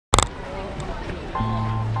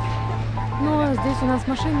здесь у нас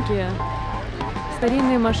машинки.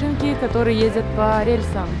 Старинные машинки, которые ездят по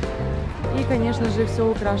рельсам. И, конечно же, все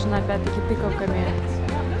украшено опять-таки тыковками,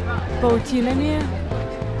 паутинами.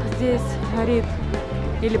 Здесь горит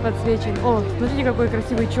или подсвечен. О, смотрите, какой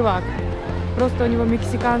красивый чувак. Просто у него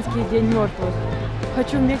мексиканский День мертвых.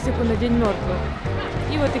 Хочу в Мексику на День мертвых.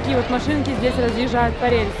 И вот такие вот машинки здесь разъезжают по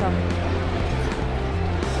рельсам.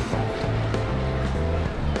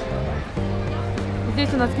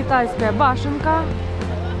 Здесь у нас китайская башенка,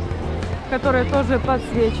 которая тоже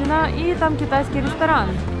подсвечена. И там китайский ресторан.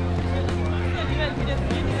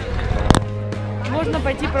 Можно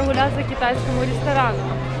пойти прогуляться к китайскому ресторану.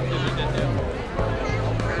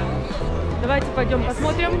 Давайте пойдем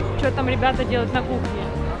посмотрим, что там ребята делают на кухне.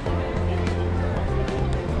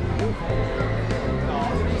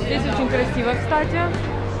 Здесь очень красиво, кстати.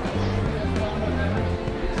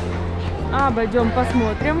 Обойдем,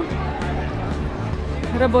 посмотрим.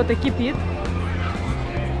 Работа кипит.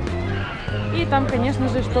 И там, конечно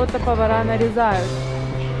же, что-то повара нарезают.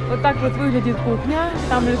 Вот так вот выглядит кухня.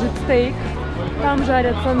 Там лежит стейк. Там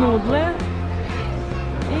жарятся нудлы.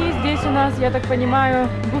 И здесь у нас, я так понимаю,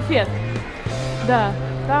 буфет. Да,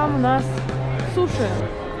 там у нас суши.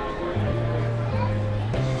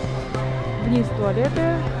 Вниз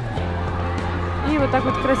туалеты. И вот так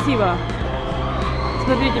вот красиво.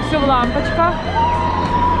 Смотрите, все в лампочках.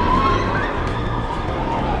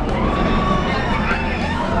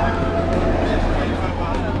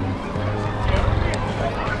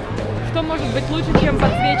 Что может быть лучше, чем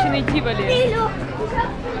подсвеченный Тиволи?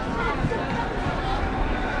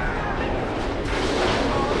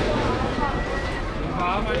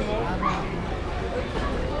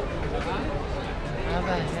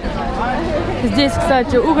 Здесь,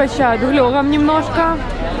 кстати, угощают глёгом немножко.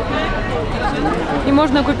 И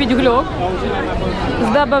можно купить глёг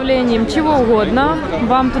с добавлением чего угодно.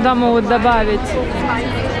 Вам туда могут добавить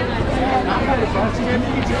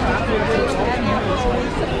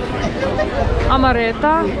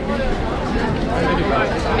амаретто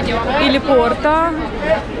или порто.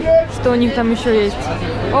 Что у них там еще есть?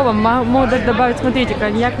 О, вам могут добавить, смотрите,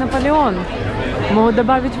 коньяк Наполеон. Могут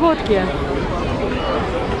добавить водки.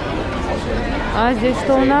 А здесь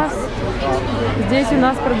что у нас? Здесь у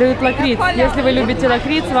нас продают лакриц. Если вы любите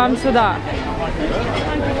лакриц, вам сюда.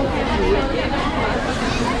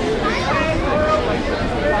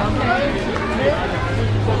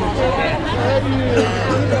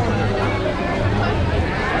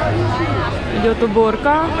 Идет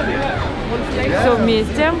уборка. Все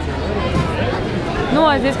вместе. Ну,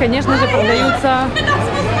 а здесь, конечно же,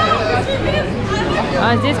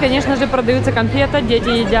 продаются конфеты. Дети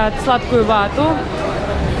едят сладкую вату.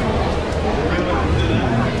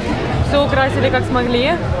 Все украсили как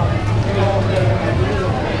смогли.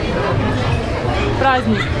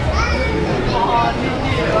 Праздник.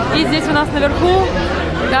 И здесь у нас наверху,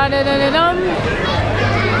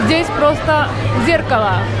 здесь просто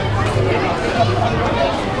зеркало.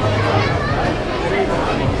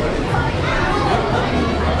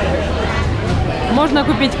 Можно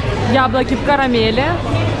купить яблоки в карамели.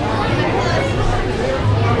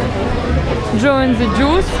 Join the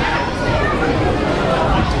juice.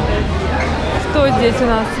 Что здесь у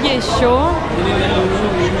нас еще?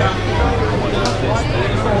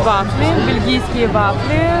 Вафли, бельгийские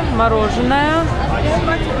вафли, мороженое.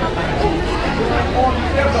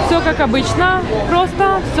 Все как обычно,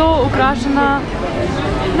 просто все украшено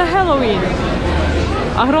на Хэллоуин.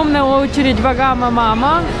 Огромная очередь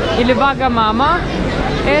вагама-мама или вага-мама.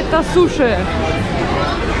 Это суши.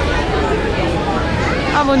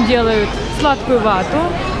 А вон делают сладкую вату.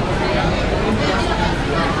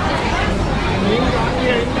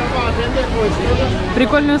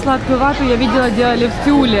 Прикольную сладкую вату я видела, делали в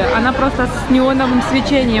Тиволи. Она просто с неоновым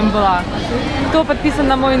свечением была. Кто подписан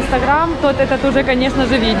на мой инстаграм, тот этот уже, конечно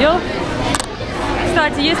же, видел.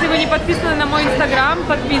 Кстати, если вы не подписаны на мой инстаграм,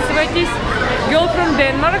 подписывайтесь. Girl from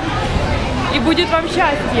Denmark. И будет вам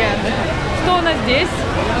счастье. Что у нас здесь?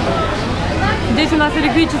 Здесь у нас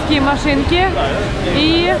электрические машинки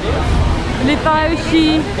и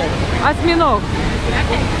летающий осьминог,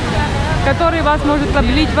 который вас может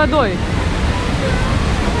облить водой.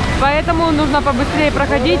 Поэтому нужно побыстрее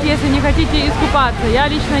проходить, если не хотите искупаться. Я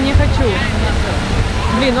лично не хочу.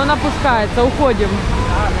 Блин, он опускается. Уходим.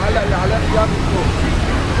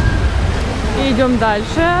 И идем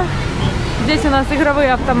дальше. Здесь у нас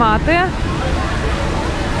игровые автоматы.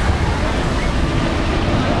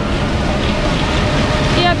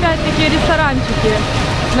 И опять-таки ресторанчики.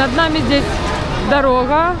 Над нами здесь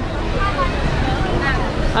дорога.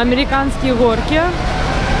 Американские горки.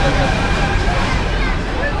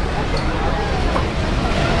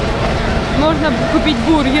 Можно можно купить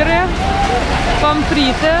бургеры,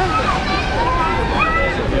 помфриты.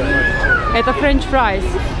 Это френч фрайс.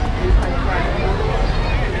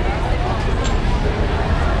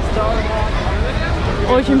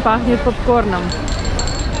 Очень пахнет попкорном.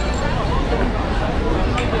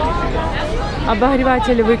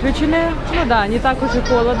 Обогреватели выключены. Ну да, не так уж и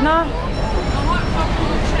холодно.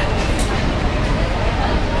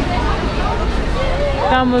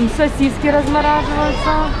 Там вон сосиски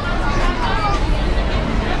размораживаются.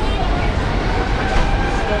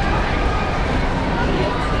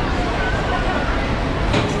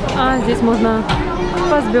 А здесь можно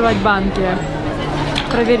позбивать банки,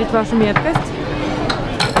 проверить вашу меткость.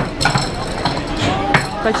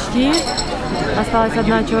 Почти. Осталась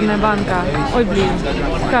одна черная банка. Ой, блин,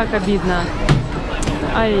 как обидно.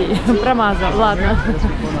 Ай, промазал, ладно.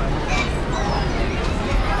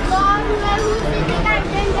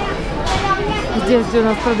 Здесь у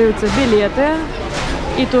нас продаются билеты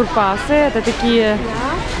и турпасы. Это такие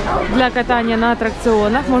для катания на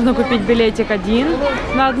аттракционах. Можно купить билетик один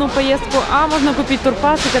на одну поездку, а можно купить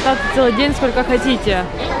турпас и кататься целый день, сколько хотите.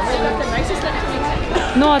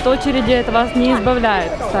 Но от очереди это вас не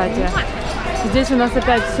избавляет, кстати. Здесь у нас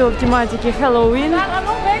опять все в тематике Хэлловин.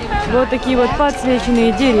 Вот такие вот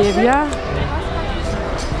подсвеченные деревья.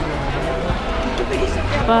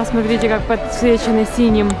 Посмотрите, как подсвечены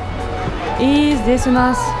синим. И здесь у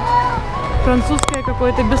нас французское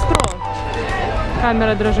какое-то бистро.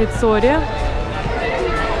 Камера дрожит, сори.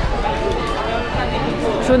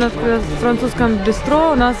 Что у нас в французском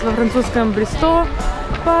бистро? У нас во французском бистро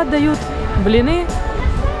подают блины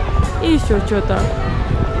и еще что-то.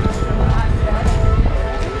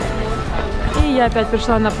 И я опять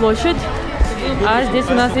пришла на площадь. А здесь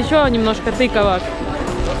у нас еще немножко тыковок.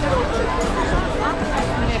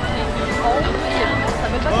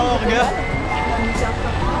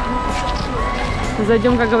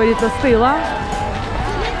 Зайдем, как говорится, с тыла.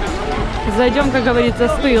 Зайдем, как говорится,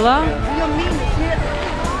 с тыла.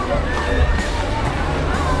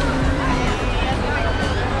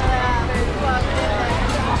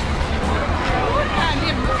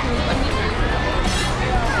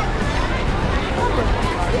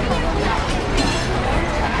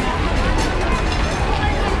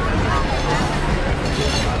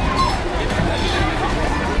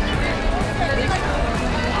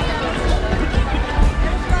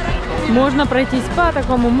 Можно пройтись по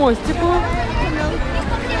такому мостику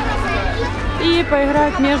и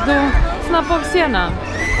поиграть между снопов сена.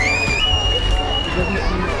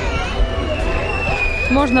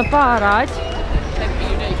 Можно поорать.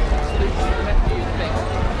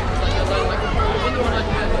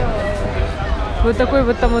 Вот такой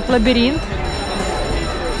вот там вот лабиринт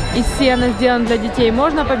из сена сделан для детей.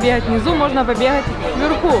 Можно побегать внизу, можно побегать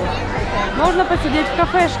вверху. Можно посидеть в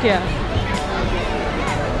кафешке.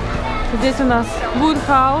 Здесь у нас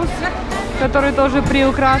вудхаус, который тоже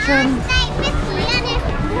приукрашен.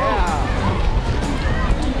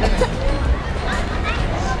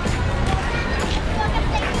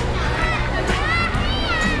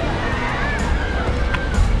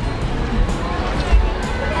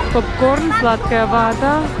 Попкорн, сладкая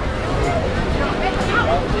вата.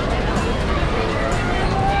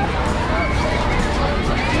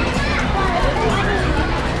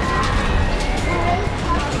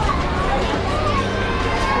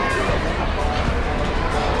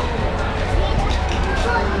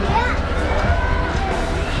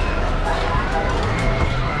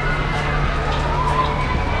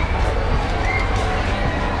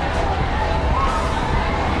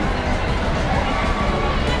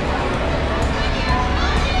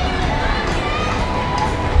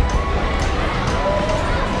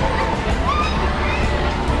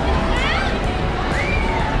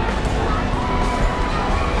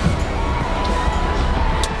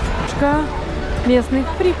 Местных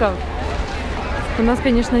фриков. У нас,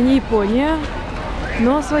 конечно, не Япония,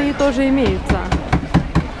 но свои тоже имеются.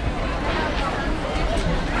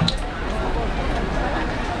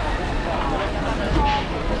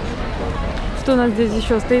 Что у нас здесь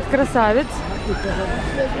еще стоит? Красавец.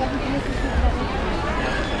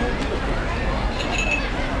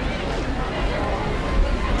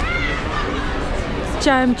 С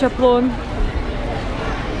чаем чаплон.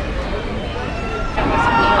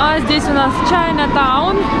 А здесь у нас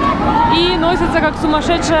Чайна-таун. И носится как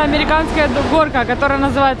сумасшедшая американская горка, которая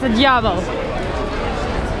называется Дьявол.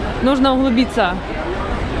 Нужно углубиться.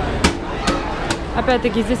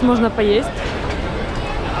 Опять-таки здесь можно поесть.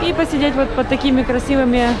 И посидеть вот под такими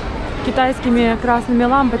красивыми китайскими красными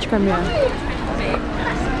лампочками.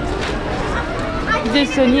 Здесь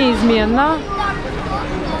все неизменно.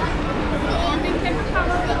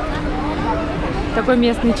 такой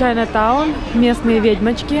местный Чайна-таун, местные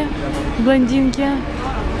ведьмочки, блондинки.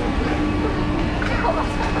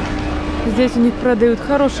 Здесь у них продают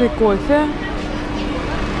хороший кофе.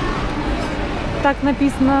 Так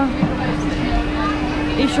написано.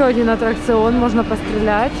 Еще один аттракцион, можно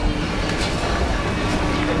пострелять.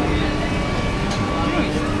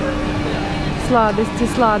 Сладости,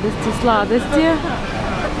 сладости, сладости.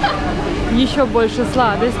 Еще больше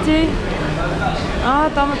сладостей.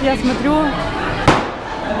 А там вот я смотрю...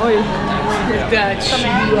 Ой.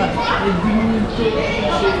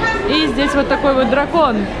 И здесь вот такой вот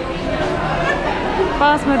дракон.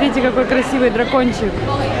 Посмотрите, какой красивый дракончик.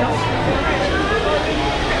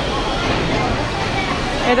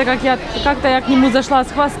 Это как-то я к нему зашла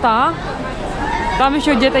с хвоста. Там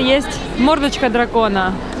еще где-то есть мордочка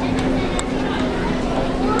дракона.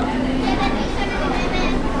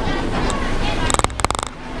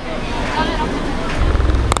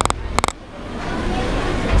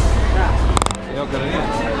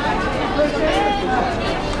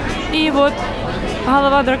 И вот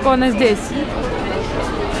голова дракона здесь.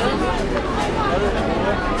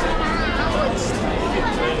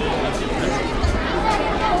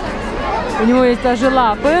 У него есть даже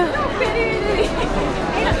лапы.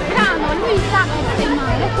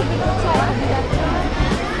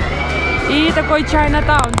 И такой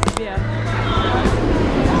Чайна-таун себе.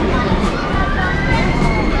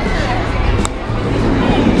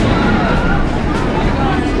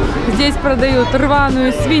 Здесь продают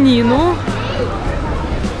рваную свинину.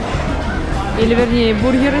 Или вернее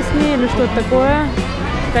бургеры с ней, или что-то такое.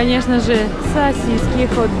 Конечно же, сосиски,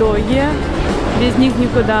 хот-доги. Без них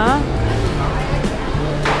никуда.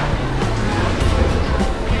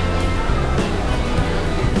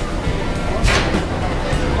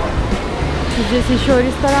 Здесь еще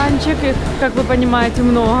ресторанчик, их, как вы понимаете,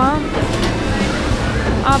 много.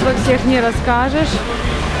 Обо всех не расскажешь.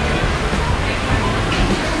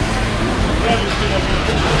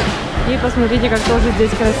 И посмотрите, как тоже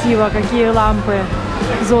здесь красиво, какие лампы,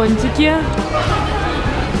 зонтики.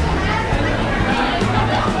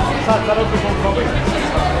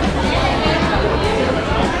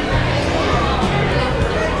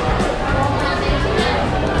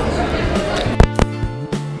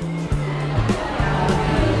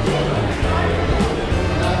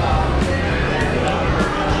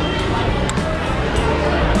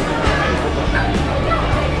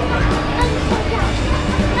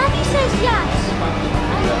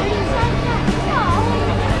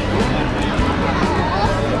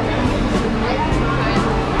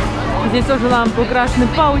 Здесь тоже лампы украшены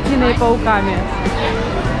паутиной и пауками.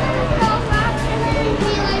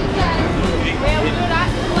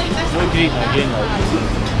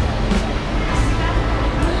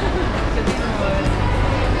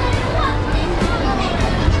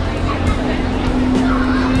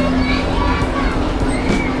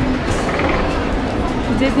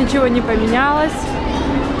 Здесь ничего не поменялось.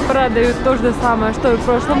 Продают то же самое, что и в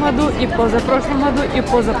прошлом году, и позапрошлом году, и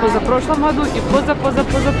позапозапрошлом году, и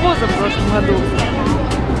позапозапрошлом году.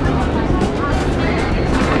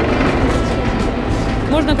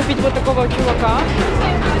 Можно купить вот такого чувака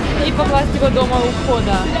и покласть его дома у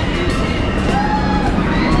входа.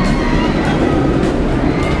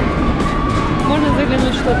 Можно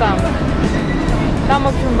заглянуть, что там. Там, в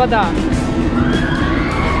общем, вода.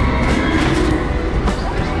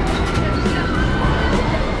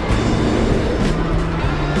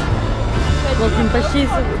 В общем, почти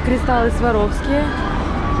кристаллы Сваровские.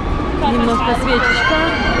 Немножко свечечка.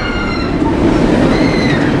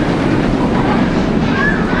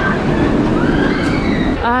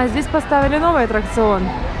 А здесь поставили новый аттракцион.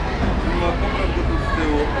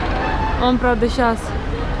 Он, правда, сейчас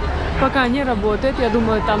пока не работает. Я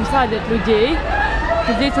думаю, там садят людей.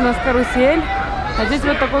 Здесь у нас карусель. А здесь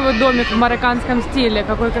вот такой вот домик в марокканском стиле.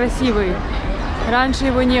 Какой красивый. Раньше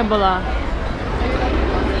его не было.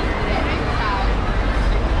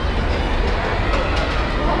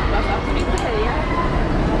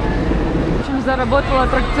 Заработал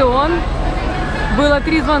аттракцион. Было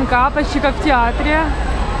 3 звонка, почти как в театре.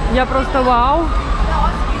 Я просто вау.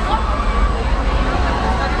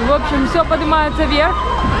 В общем, все поднимается вверх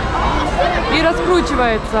и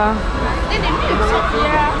раскручивается.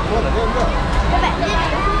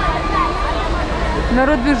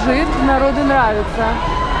 Народ бежит, народу нравится.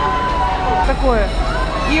 Такое.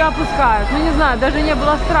 И опускают. Ну не знаю, даже не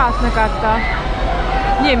было страшно как-то.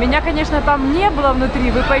 Не, меня, конечно, там не было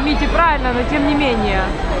внутри, вы поймите правильно, но тем не менее.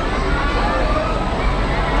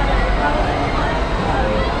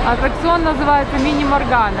 Аттракцион называется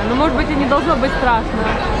мини-моргана, но может быть и не должно быть страшно.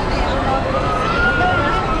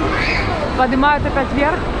 Поднимают опять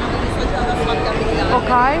вверх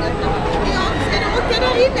Окей.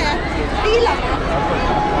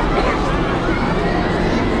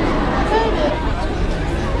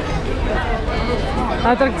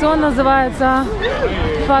 Аттракцион называется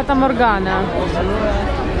Фата Моргана.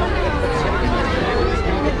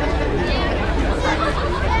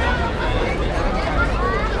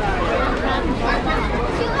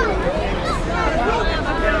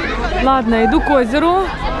 Ладно, иду к озеру.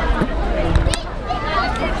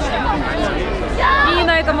 И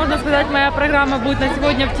на этом, можно сказать, моя программа будет на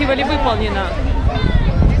сегодня в Тиволи выполнена.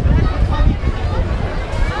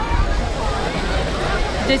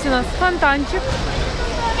 Здесь у нас фонтанчик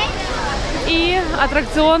и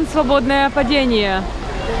аттракцион «Свободное падение».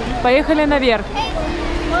 Поехали наверх.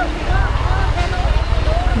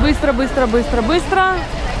 Быстро, быстро, быстро, быстро.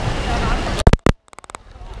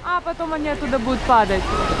 А потом они оттуда будут падать.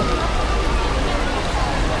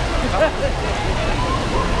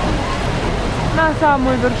 На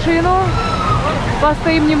самую вершину.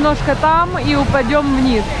 Постоим немножко там и упадем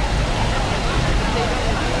вниз.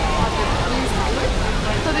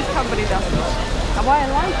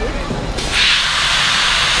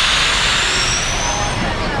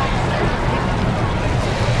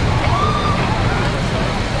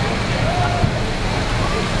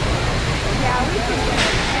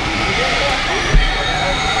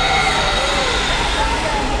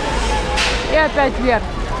 И опять вверх.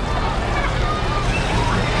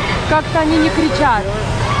 Как-то они не кричат.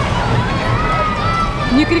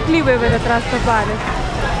 Не крикливые в этот раз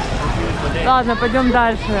попались. Ладно, пойдем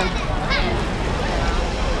дальше.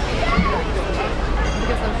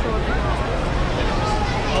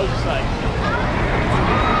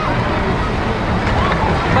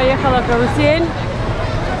 Поехала карусель.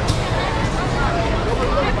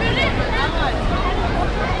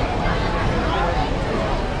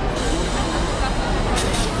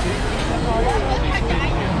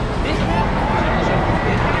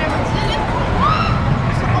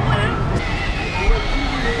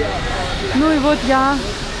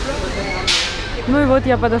 Ну и вот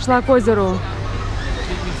я подошла к озеру.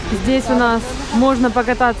 Здесь у нас можно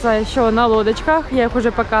покататься еще на лодочках, я их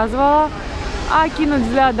уже показывала, окинуть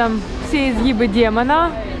взглядом все изгибы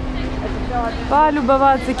демона,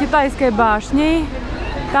 полюбоваться китайской башней.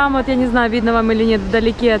 Там вот, я не знаю, видно вам или нет,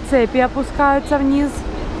 вдалеке цепи опускаются вниз.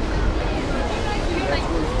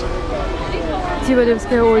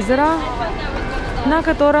 Тиволевское озеро, на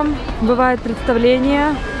котором бывает представление,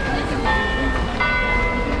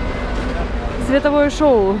 световое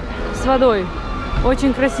шоу с водой.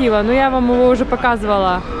 Очень красиво, но я вам его уже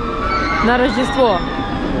показывала на Рождество.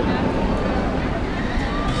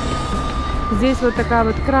 Здесь вот такая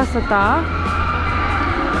вот красота.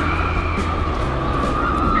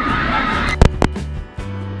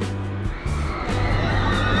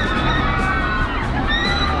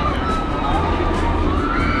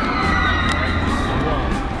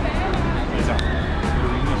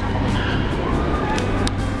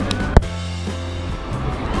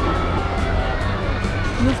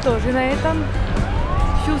 Ну что же, на этом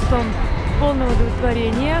с чувством полного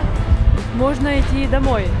удовлетворения можно идти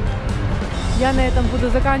домой. Я на этом буду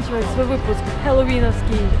заканчивать свой выпуск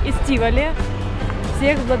хэллоуиновский из Тиволи.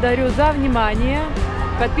 Всех благодарю за внимание.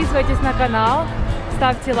 Подписывайтесь на канал,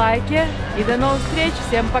 ставьте лайки и до новых встреч.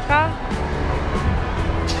 Всем пока!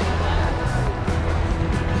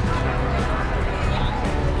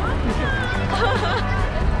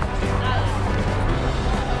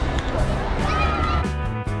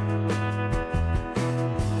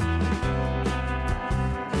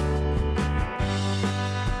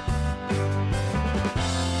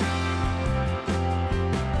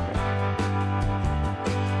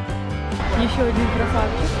 Еще один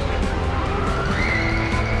красавчик.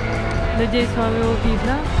 Надеюсь, вам его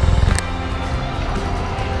видно.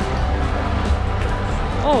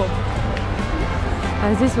 О!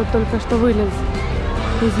 А здесь вот только что вылез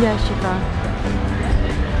из ящика.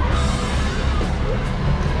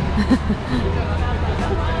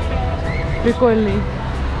 Прикольный.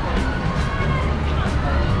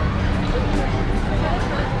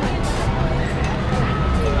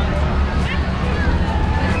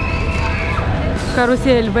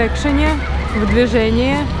 Карусель в экшене, в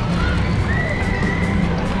движении.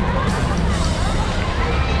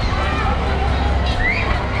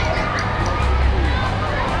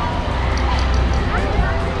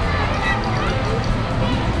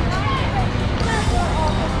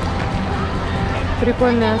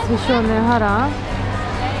 Прикольная освещенная гора.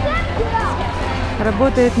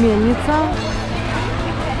 Работает мельница.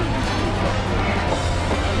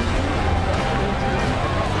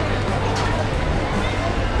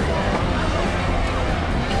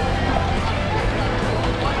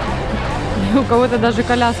 у кого-то даже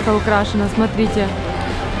коляска украшена, смотрите.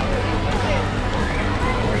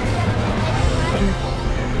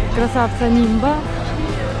 Красавца нимба.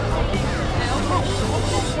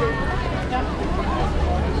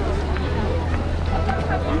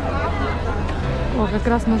 О, как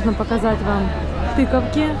раз можно показать вам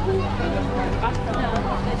тыковки.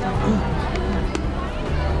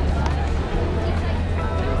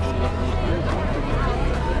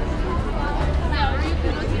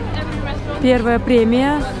 Первая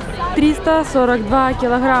премия 342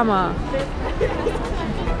 килограмма.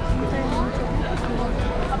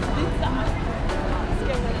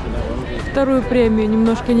 Вторую премию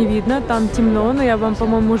немножко не видно, там темно, но я вам,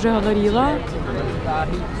 по-моему, уже говорила.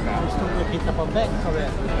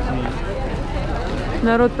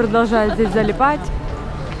 Народ продолжает здесь залипать.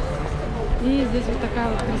 И здесь вот такая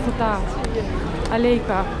вот красота.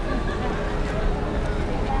 Аллейка.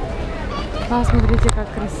 Посмотрите,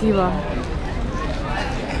 как красиво.